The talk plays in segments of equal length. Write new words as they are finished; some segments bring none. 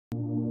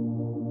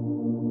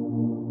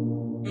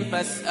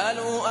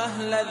فاسألوا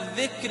أهل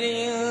الذكر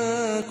إن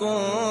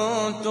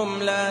كنتم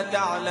لا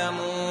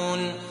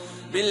تعلمون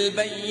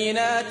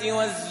بالبينات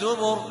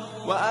والزبر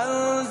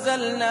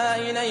وأنزلنا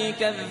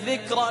إليك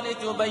الذكر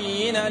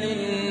لتبين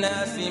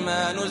للناس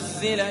ما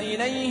نزل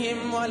إليهم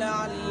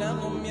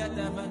ولعلهم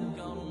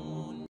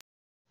يتفكرون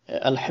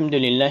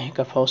আলহামদুলিল্লাহ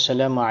কাফা ওয়া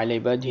সালামু আলা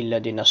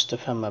ইবাদিল্লাযিনা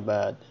ইসতাফা মা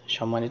বাদ।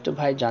 সম্মানিত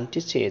ভাই জানতে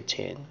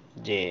চেয়েছেন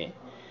যে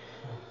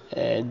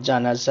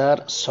জানাজার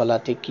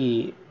সালাতে কি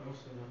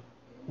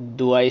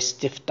দোয়া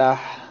ইস্তিফতাহ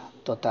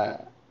তথা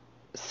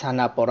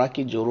সানা পড়া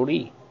কি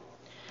জরুরি?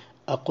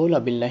 আকুল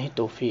বিল্লাহি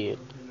তৌফিক।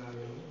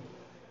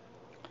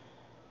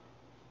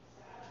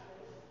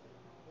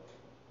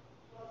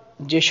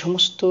 যে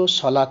সমস্ত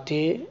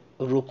সালাতে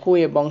রুকু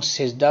এবং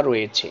সেজদা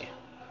রয়েছে,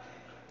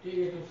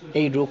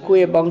 এই রুকু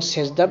এবং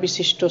সেজদা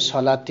বিশিষ্ট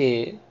সালাতে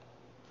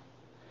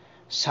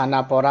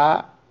সানা পড়া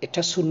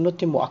এটা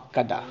সুন্নতে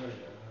মুআক্কাদা।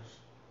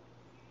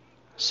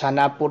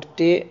 সানা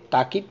পড়তে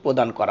তাকিদ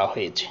প্রদান করা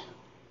হয়েছে,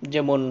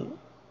 যেমন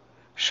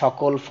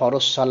সকল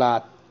ফরজ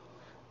সালাত,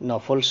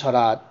 নফল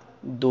সালাত,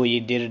 দুই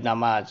ঈদের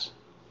নামাজ,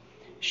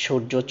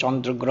 সূর্য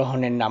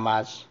চন্দ্রগ্রহণের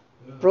নামাজ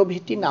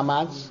প্রভৃতি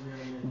নামাজ,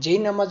 যেই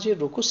নামাজে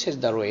রুকু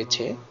সেজদা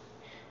রয়েছে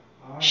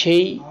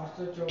সেই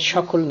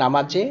সকল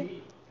নামাজে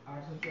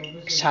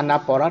সানা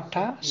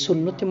পড়াটা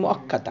সুন্নতে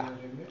মুআক্কাদা।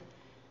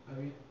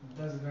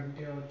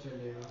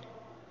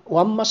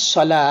 ওয়াম্মাস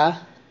সালাহ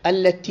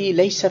আল্লাতী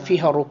লাইসা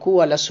ফিহা রুকু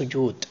ওয়ালা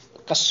সুজুদ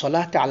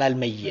কাস-সালাতি আলাল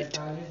মাইয়িত।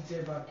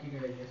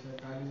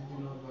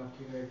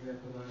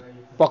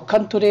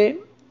 পক্ষান্তরে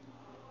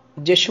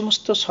যে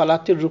সমস্ত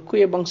সালাতে রুকু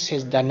এবং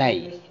সেজদা নাই,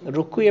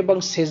 রুকু এবং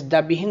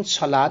সেজদাবিহীন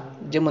সালাত,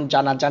 যেমন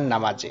জানাজার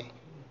নামাজে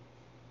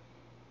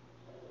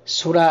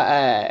সূরা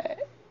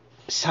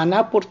সানা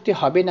পড়তে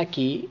হবে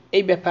নাকি,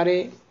 এই ব্যাপারে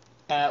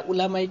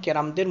উলামায়ে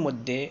কেরামদের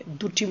মধ্যে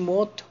দুটি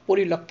মত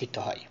পরিলক্ষিত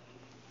হয়।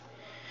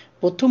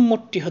 প্রথম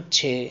মতটি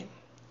হচ্ছে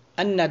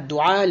আন্না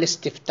দুআ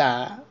আল-ইস্তিফতা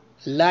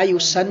লা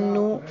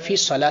ইউসান্নু ফি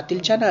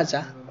সালাতিল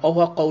জানাজা ওয়া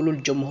হুয়া কাউলুল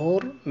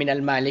জুমহুর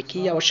মিনাল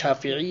মালিকিয়্যা ওয়া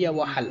শাফিঈয়্যা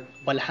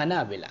ওয়াল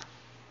হানাবিলা।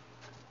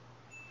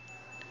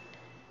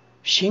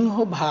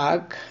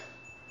 সিংহভাগ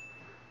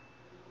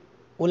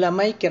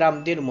উলামায়ে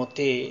কেরামদের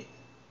মতে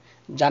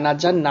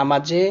জানাজার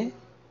নামাজে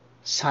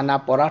সানা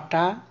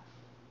পড়াটা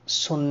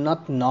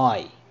সুন্নত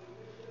নয়।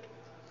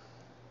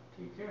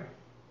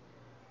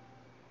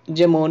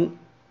 যেমন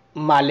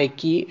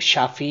মালিকি,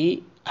 শাফি,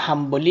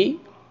 হাম্বলি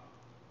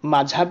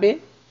মাযহাবে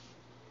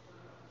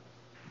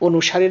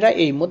অনুসারীরা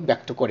এই মত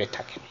ব্যক্ত করে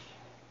থাকেন।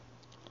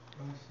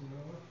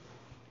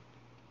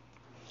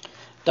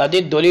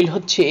 তাদের দলিল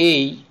হচ্ছে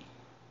এই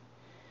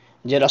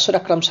যে রাসূল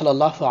আকরাম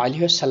সাল্লাল্লাহু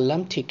আলাইহি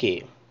ওয়াসাল্লাম থেকে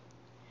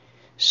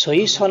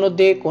সহিহ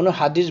সনদে কোনো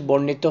হাদিস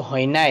বর্ণিত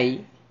হয় নাই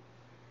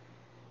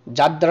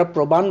যার দ্বারা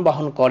প্রমাণ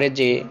বহন করে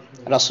যে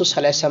রাসূল সাল্লাল্লাহু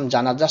আলাইহি ওয়াসাল্লাম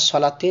জানাজার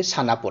সালাতে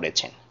সানা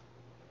পড়েছেন।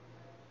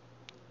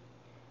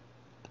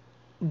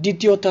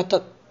 দ্বিতীয়ত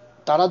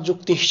তারা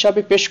যুক্তি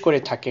হিসাবে পেশ করে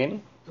থাকেন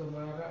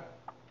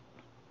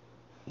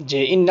যে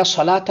ইন্না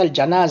সালাতাল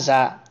জানাজা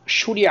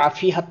শুরিআ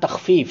ফিহা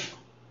তাখফিফ।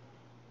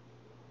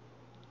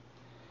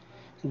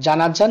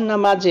 জানাজার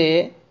নামাজে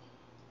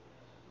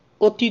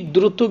অতি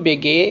দ্রুত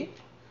বেগে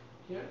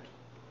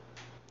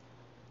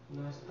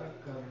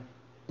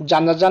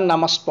জানাজার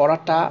নামাজ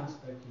পড়াটা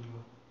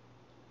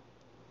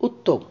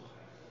উত্তম,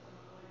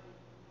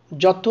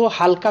 যত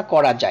হালকা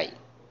করা যায়।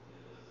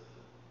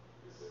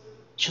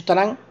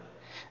 সুতরাং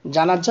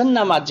জানাজার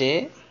নামাজে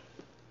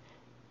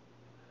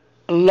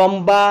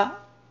লম্বা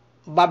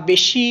বা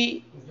বেশি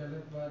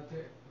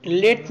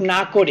লেট না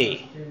করে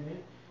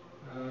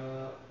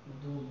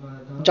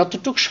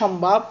যতটুকু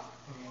সম্ভব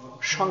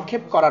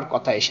সংক্ষেপ করার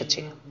কথা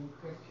এসেছে।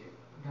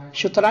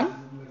 সুতরাং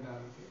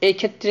এই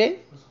ক্ষেত্রে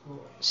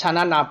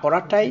সানা না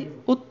পড়াটাই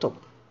উত্তম।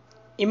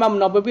 ইমাম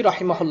নববী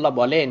রাহিমাহুল্লাহ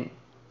বলেন,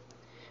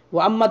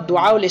 ওয়া আম্মা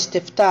দুআউল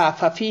ইস্তিফতা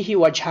ফাফিহি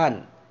ওয়াজহান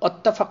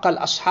ওয়াত্তাফাকাল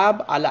আসহাব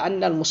আলা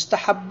আন্নাল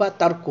মুস্তাহাব্বা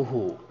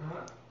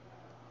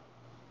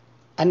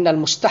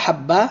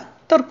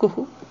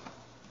তারকুহু।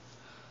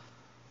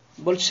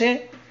 বলছে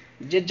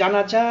যে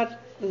জানাজার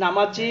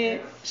নামাজে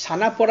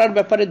সানা পড়ার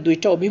ব্যাপারে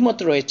দুইটা অভিমত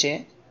রয়েছে,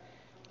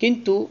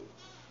 কিন্তু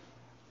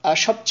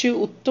সবচেয়ে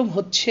উত্তম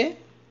হচ্ছে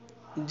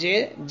যে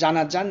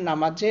জানাজার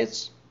নামাজে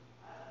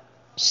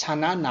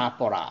সানা না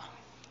পড়া।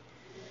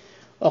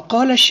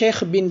 وقال الشيخ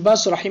بن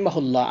باز رحمه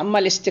الله أما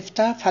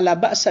الاستفتاء فلا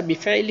بأس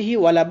بفعله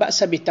ولا بأس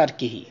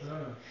بتركه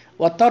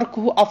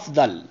وتركه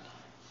أفضل।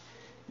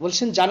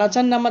 বলছেন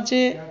জানাজার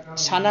নামাজে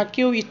সানা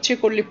কেউ ইচ্ছে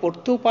করলে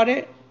পড়তেও পারে,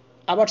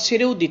 আবার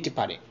ছেড়েও দিতে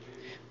পারে,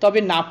 তবে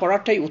না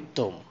পড়াটাই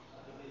উত্তম।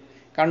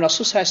 কারণ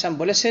রাসূল সাল্লাল্লাহু আলাইহি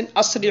ওয়াসাল্লাম বলেছেন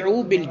আসরিউ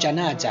বিল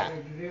জানাজা,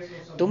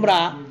 তোমরা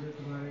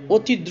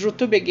অতি দ্রুত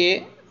বেগে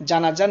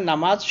জানাজার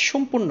নামাজ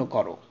সম্পূর্ণ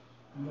করো।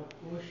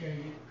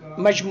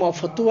 মাজমু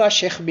ফতুয়া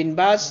শেখ বিন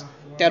বাজ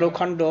 13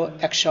 খণ্ড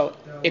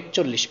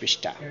 141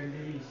 পৃষ্ঠা।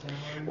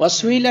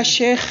 ওয়াসুইলা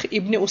শেখ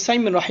ইবনে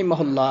উসাইমিন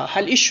রাহিমাহুল্লাহ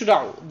হাল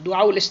ইশরাউ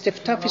দুআউল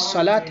ইস্তিফতা ফিস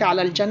সালাতি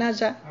আলাল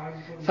জানাজা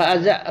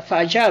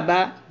ফাআজাবা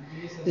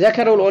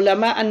যাকারুল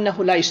উলামা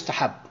আন্নাহু লা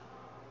ইস্তাহাব।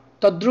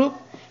 তদ্রূপ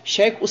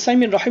শেখ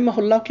উসাইমিন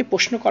রহিমাহুল্লাহকে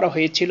প্রশ্ন করা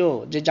হয়েছিল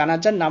যে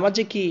জানাজার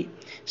নামাজে কি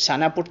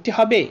সানা পড়তে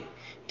হবে?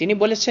 তিনি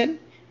বলেছেন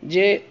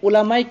যে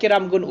উলামায়ে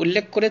কেরামগণ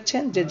উল্লেখ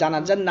করেছেন যে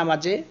জানাজার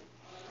নামাজে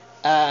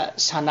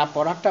সানা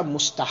পড়াটা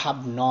মুস্তাহাব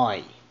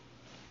নয়।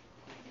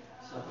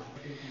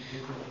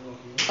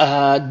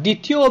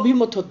 দ্বিতীয়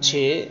অভিমত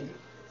হচ্ছে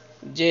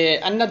যে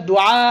আন্না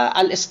দুআ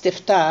আল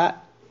ইস্তিফতা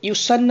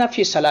ইউসান্না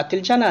ফি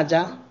সালাতিল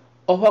জানাজা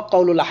ওয়া হুয়া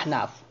কাউলুল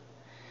আহনাফ।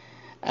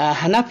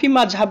 হানাফি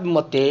মাযহাব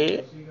মতে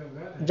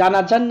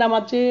জানাজার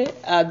নামাজে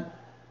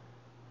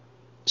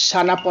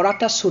সানা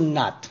পড়াটা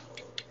সুন্নাত।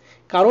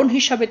 কারণ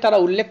হিসাবে তারা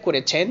উল্লেখ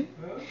করেছেন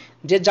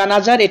যে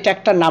জানাজার এটা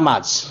একটা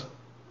নামাজ,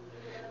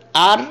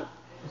 আর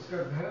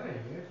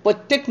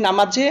প্রত্যেক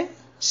নামাজে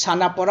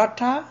সানা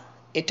পড়াটা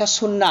এটা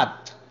সুন্নাত।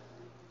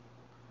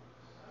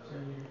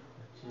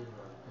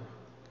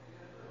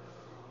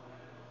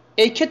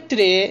 এই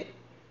ক্ষেত্রে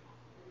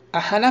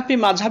হানাফি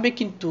মাযহাবে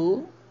কিন্তু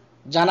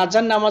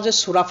জানাজার নামাজে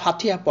সূরা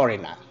ফাতিহা পড়ে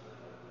না।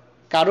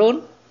 কারণ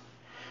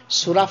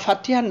সূরা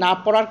ফাতিহা না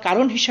পড়ার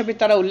কারণ হিসেবে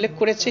তারা উল্লেখ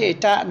করেছে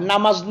এটা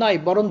নামাজ নয়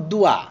বরং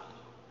দুয়া।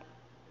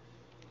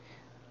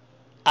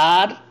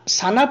 আর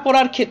সানা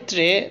পড়ার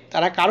ক্ষেত্রে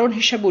তারা কারণ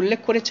হিসেবে উল্লেখ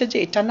করেছে যে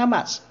এটা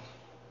নামাজ।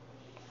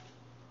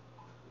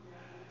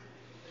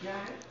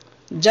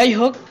 যাই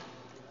হোক,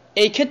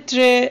 এই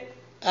ক্ষেত্রে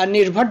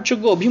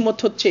নির্ভরযোগ্য অভিমত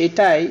হচ্ছে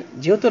এটাই,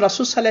 যেহেতু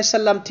রাসূল সাল্লাল্লাহু আলাইহি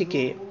সাল্লাম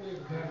থেকে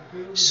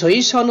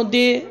সহিহ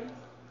সনদে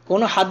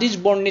কোনো হাদিস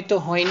বর্ণিত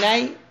হয়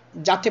নাই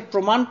যাতে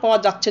প্রমাণ পাওয়া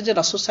যাচ্ছে যে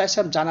রাসূল সাল্লাল্লাহু আলাইহি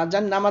সাল্লাম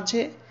জানাজার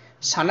নামাজে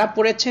সানা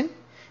পড়েছেন,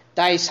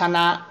 তাই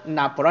সানা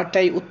না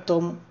পড়াটাই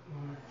উত্তম।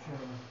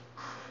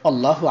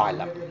 আল্লাহু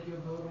আ'লাম।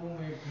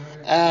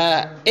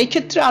 এই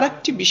ক্ষেত্রে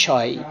আরেকটি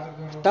বিষয়,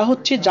 তা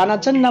হচ্ছে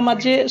জানাজার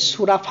নামাজে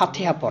সূরা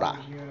ফাতিহা পড়া।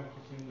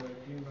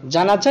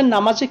 জানাজার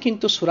নামাজে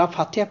কিন্তু সূরা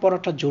ফাতিহা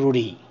পড়াটা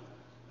জরুরি।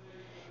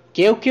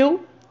 কেউ কেউ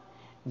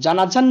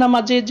জানাজার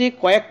নামাজে যে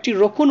কয়েকটি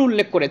রকুন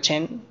উল্লেখ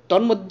করেছেন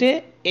তার মধ্যে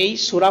এই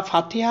সূরা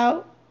ফাতিহা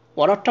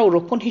পড়াটাও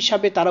রকুন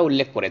হিসাবে তারা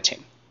উল্লেখ করেছেন।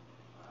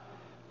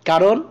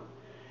 কারণ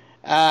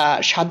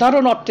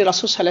সাধারণ অর্থে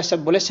রাসূল সাল্লাল্লাহু আলাইহি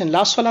ওয়াসাল্লাম বলেছেন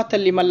লা সালাতা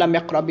লিমান লাম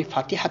ইয়াকরা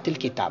বিফাতিহাতিল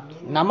কিতাব।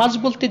 নামাজ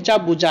বলতে যা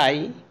বোঝায়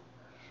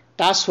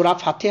তা সূরা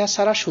ফাতিহা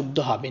ছাড়া শুদ্ধ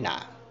হবে না।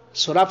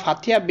 সূরা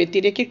ফাতিহা ব্যতি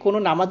রেখে কোনো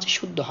নামাজই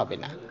শুদ্ধ হবে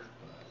না।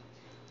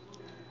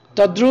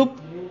 তদ্রূপ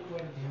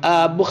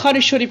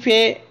বুখারী শরীফে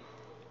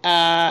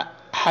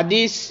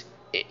হাদিস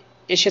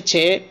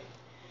এসেছে,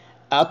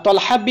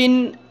 তালহা বিন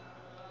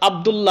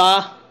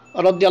আব্দুল্লাহ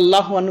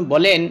রাদিয়াল্লাহু আনহু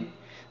বলেন,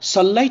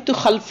 সাল্লাইতু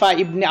খালফা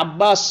ইবনে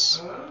আব্বাস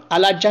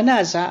আলা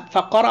জানাজা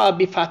ফাকারা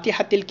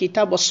বিফাতিহাতিল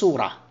কিতাব ওয়া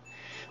সূরা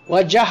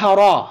ওয়া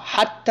জাহারা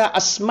হাত্তা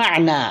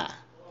আসমা'না।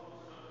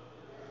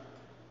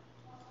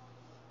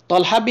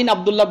 তালহা বিন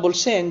আব্দুল্লাহ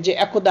বলছেন যে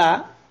একদা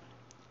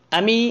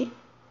আমি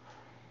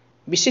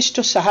বিশিষ্ট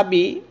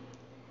সাহাবী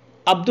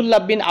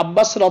আব্দুল্লাহ বিন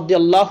আব্বাস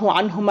রাদিয়াল্লাহু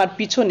আনহুমার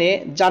পিছনে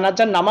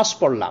জানাজার নামাজ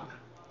পড়লাম।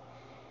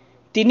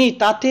 তিনি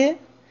তাতে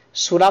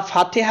সূরা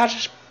ফাতিহা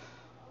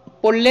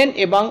পড়লেন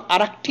এবং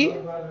আরেকটি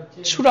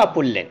সূরা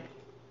পড়লেন।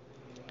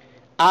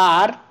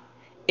 আর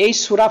এই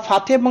সূরা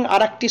ফাতিহা এবং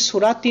আরেকটি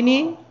সূরা তিনি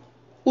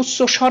উচ্চ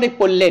স্বরে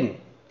পড়লেন,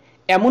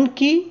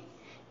 এমনকি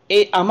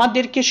এই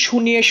আমাদেরকে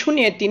শুনিয়ে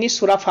শুনিয়ে তিনি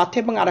সূরা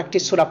ফাতিহা এবং আরেকটি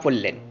সূরা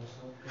পড়লেন।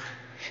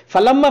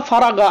 ফালাম্মা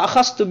ফারাগা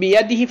আখাযতু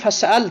বিয়াদিহি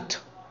ফাসআলতু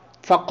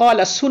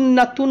ফাকালা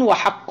সুন্নাতুন ওয়া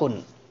হাক্কুন।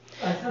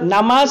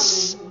 নামাজ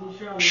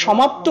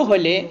সমাপ্ত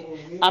হলে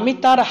আমি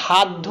তার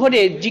হাত ধরে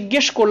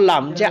জিজ্ঞেস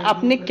করলাম যে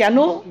আপনি কেন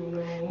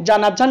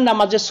জানাজার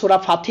নামাজে সূরা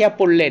ফাতিহা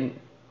পড়লেন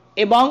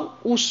এবং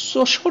উচ্চ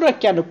স্বরে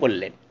কেন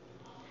পড়লেন?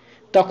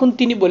 তখন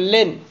তিনি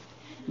বললেন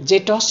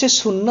যেটা হচ্ছে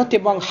সুন্নত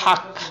এবং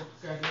হক।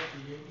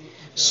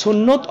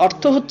 সুন্নত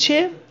অর্থ হচ্ছে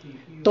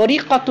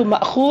তরিকাতু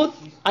মাখুদ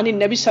আনিন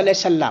নবী সাল্লাল্লাহু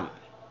আলাইহি সাল্লাম।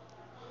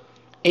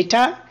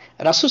 এটা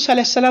রাসূল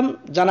সাল্লাল্লাহু আলাইহি সাল্লাম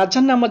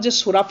জানাজার নামাজে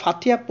সূরা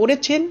ফাতিহা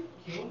পড়েছেন,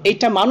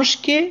 এটা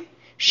মানুষকে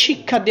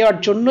শিক্ষা দেওয়ার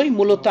জন্যই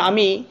মূলত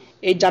আমি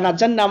এই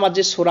জানাজার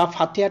নামাজে সূরা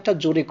ফাতিহাটা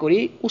জোরে করে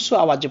উঁচু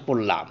আওয়াজে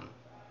পড়লাম।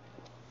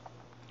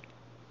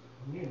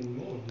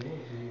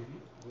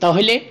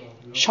 তাহলে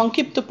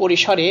সংক্ষিপ্ত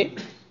পরিসরে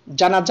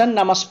জানাজার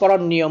নামাজ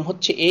পড়ার নিয়ম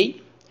হচ্ছে এই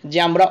যে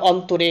আমরা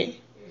অন্তরে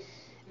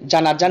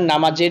জানাজার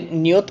নামাজের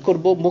নিয়ত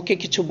করব, মুখে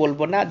কিছু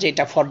বলবো না যে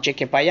এটা ফরজে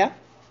কিফায়া।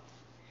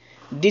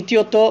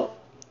 দ্বিতীয়ত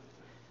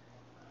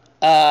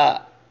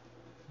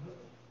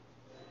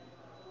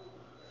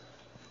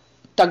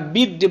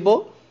তাকবীর দেব,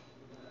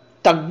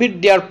 তাকবীর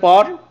দেওয়ার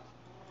পর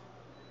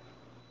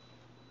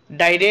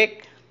ডাইরেক্ট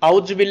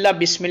আউযুবিল্লাহ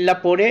বিসমিল্লাহ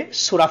পড়ে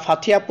সূরা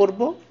ফাতিহা পড়ব।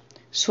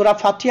 সূরা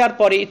ফাতিহার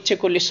পরে ইচ্ছে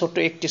করলে ছোট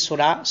একটি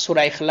সূরা,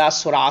 সূরা ইখলাস,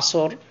 সূরা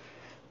আসর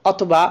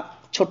অথবা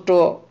ছোট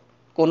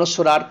কোনো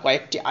সূরার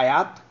কয়েকটি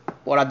আয়াত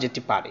পড়া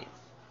যেতে পারে।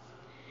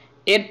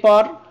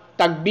 এরপর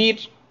তাকবীর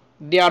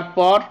দেওয়ার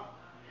পর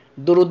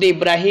দুরুদ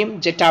ইব্রাহিম,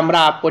 যেটা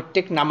আমরা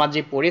প্রত্যেক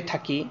নামাজে পড়ে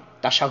থাকি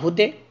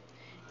তাশাহুদে,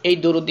 এই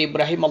দুরুদ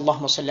ইব্রাহিম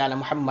আল্লাহুম্মা সাল্লি আলা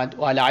মুহাম্মদ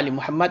ওয়া আলা আলি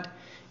মুহাম্মদ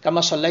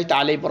কামা সাল্লাইতা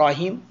আলা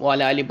ইব্রাহিম ওয়া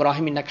আলা আলি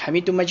ইব্রাহিম ইন্নাকা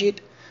হামিদুম মাজিদ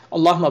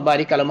আল্লাহুম্মা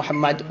বারিক আলা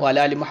মুহাম্মদ ওয়া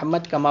আলা আলি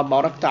মুহাম্মদ কামা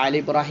বারাকতা আলা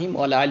ইব্রাহিম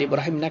ওয়া আলা আলি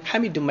ইব্রাহিম ইন্নাকা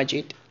হামিদুম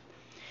মাজিদ।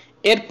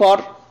 এরপর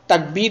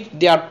তাকবীর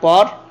দেওয়ার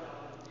পর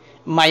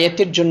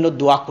মাইয়েতের জন্য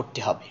দোয়া করতে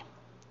হবে।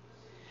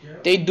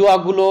 তো এই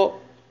দোয়াগুলো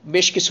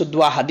বেশ কিছু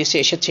দোয়া হাদিসে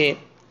এসেছে,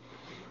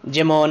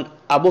 যেমন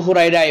আবু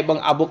হুরায়রা এবং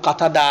আবু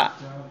কাতাদা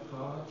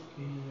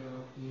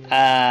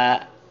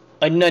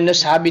অন্য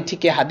সাহাবী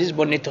থেকে হাদিস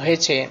বর্ণিত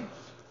হয়েছে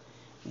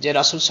যে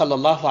রাসূল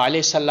সাল্লাল্লাহু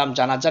আলাইহি সাল্লাম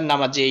জানাজার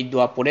নামাজে এই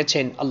দোয়া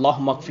পড়েছেন,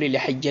 আল্লাহুম্মা গফির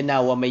লিহাইয়িনা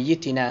ওয়া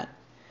মাইয়িতিনা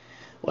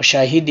ওয়া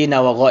শাহিদিনা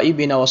ওয়া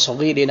গায়িবিনা ওয়া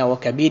সগীরিনা ওয়া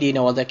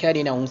কাবীরিনা ওয়া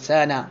যাকারিনা ওয়া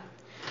উনসানা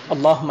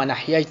আল্লাহুম্মা মান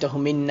আহইয়াইতাহু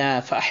মিন্না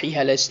ফাআহইহি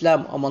আলাল ইসলাম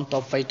ওয়া মান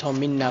তাওফাইতাহু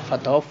মিন্না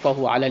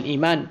ফাতাওফাহু আলাল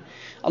ঈমান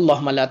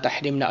আল্লাহুম্মা লা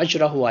তাহরিমনা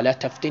আজরাহু ওয়া লা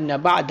তাফতিননা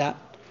বা'দা।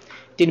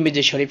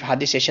 তিরমিজি শরীফ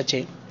হাদিস এসেছে।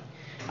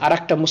 আর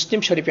একটা মুসলিম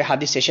শরীফে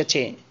হাদিস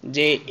এসেছে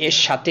যে এর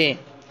সাথে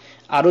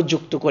আরো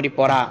যুক্ত করে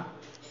পড়া,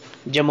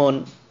 যেমন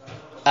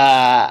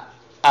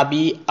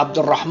আবি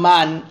আব্দুর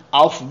রহমান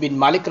আউফ বিন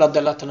মালিক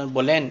রাদিয়াল্লাহু তাআলা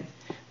বলেন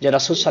যে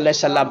রাসূল সাল্লাল্লাহু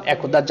আলাইহি সাল্লাম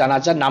একদা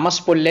জানাজার নামাজ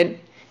পড়লেন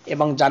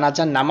এবং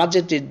জানাজার নামাজে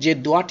যে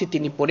দোয়াটি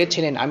তিনি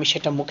পড়েছিলেন আমি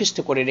সেটা মুখস্থ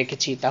করে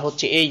রেখেছি। তা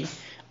হচ্ছে এই,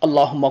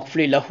 আল্লাহুম্মা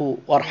গফির লাহু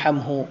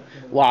ওয়ারহামহু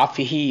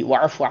ওয়াআফিহি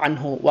ওয়াআফু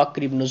আনহু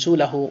ওয়াকরিম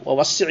নুজুলাহু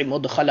ওয়াওয়াসসি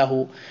মুদখালাহু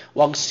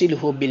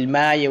ওয়াগসিলহু বিল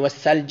মাই ওয়াস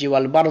সালজি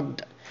ওয়াল বারদ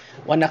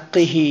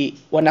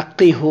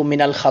ওয়ানাক্কিহু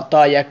মিনাল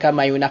খাতায়া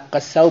কামা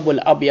ইউনাক্কাস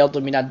সাওবুল আবয়াদু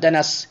মিনাদ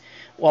দানাস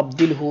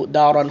وابدله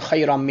دارا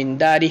خيرا من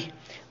داره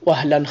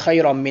واهلا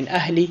خيرا من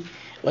اهله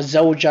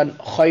وزوجا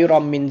خيرا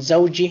من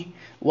زوجه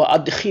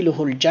وادخله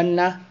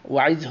الجنه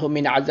واعذه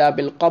من عذاب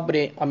القبر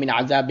ومن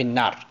عذاب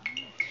النار।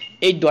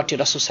 এই দোয়াটি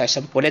রাসূল সাল্লাল্লাহু আলাইহি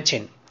ওয়াসাল্লাম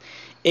পড়েছেন।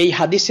 এই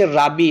হাদিসের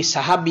রাবি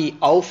সাহাবী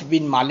আউফ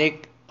বিন মালিক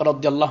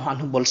রাদিয়াল্লাহু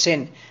আনহু বলছেন,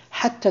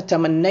 হাত্তা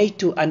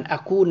তামান্নাইতু আন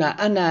আকুনা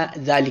আনা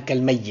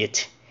যালিকাল মাইয়িত।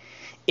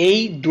 এই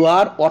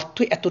দোয়ার অর্থ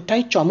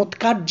এতটাই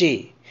চমৎকার যে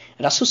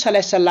রাসূল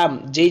সাল্লাল্লাহু আলাইহি ওয়াসাল্লাম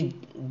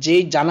যে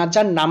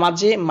জানাজার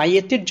নামাজে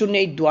মাইয়েতের জন্য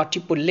এই দোয়াটি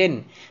পড়লেন,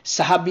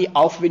 সাহাবী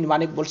আউফ বিন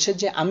মালিক বলছে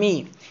যে আমি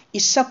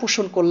ইচ্ছা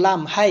পোষণ করলাম,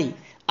 হাই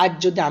আজ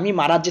যদি আমি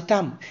মারা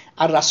যেতাম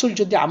আর রাসূল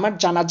যদি আমার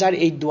জানাজার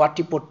এই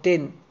দোয়াটি পড়তেন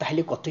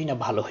তাহলে কতই না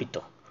ভালো হইতো।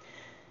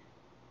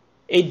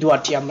 এই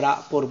দোয়াটি আমরা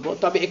পড়ব।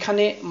 তবে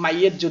এখানে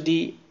মাইয়েত যদি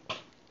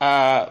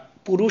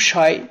পুরুষ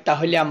হয়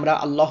তাহলে আমরা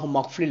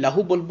আল্লাহুম্মা গফির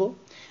লাহু বলবো,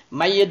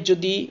 মাইয়েত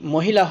যদি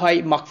মহিলা হয়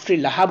মাগফির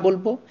লাহা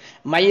বলবো,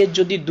 মাইয়েত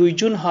যদি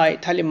দুইজন হয়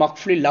তাহলে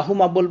মাগফির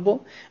লাহুমা বলবো,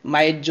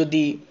 মাইয়েত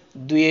যদি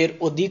দুইয়ের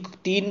অধিক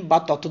তিন বা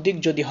ততোধিক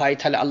যদি হয়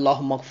তাহলে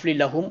আল্লাহুম্মা গফির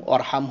লাহুম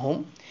ওয়ারহামহুম,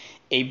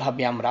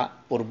 এইভাবে আমরা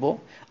পড়ব।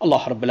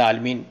 আল্লাহ রাব্বুল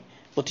আলামিন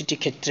প্রতিটি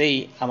ক্ষেত্রেই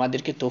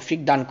আমাদেরকে তৌফিক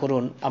দান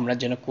করুন, আমরা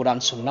যেন কোরআন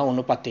সুন্নাহ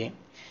অনুপাতে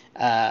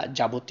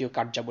যাবতীয়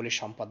কার্যাবলী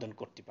সম্পাদন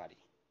করতে পারি।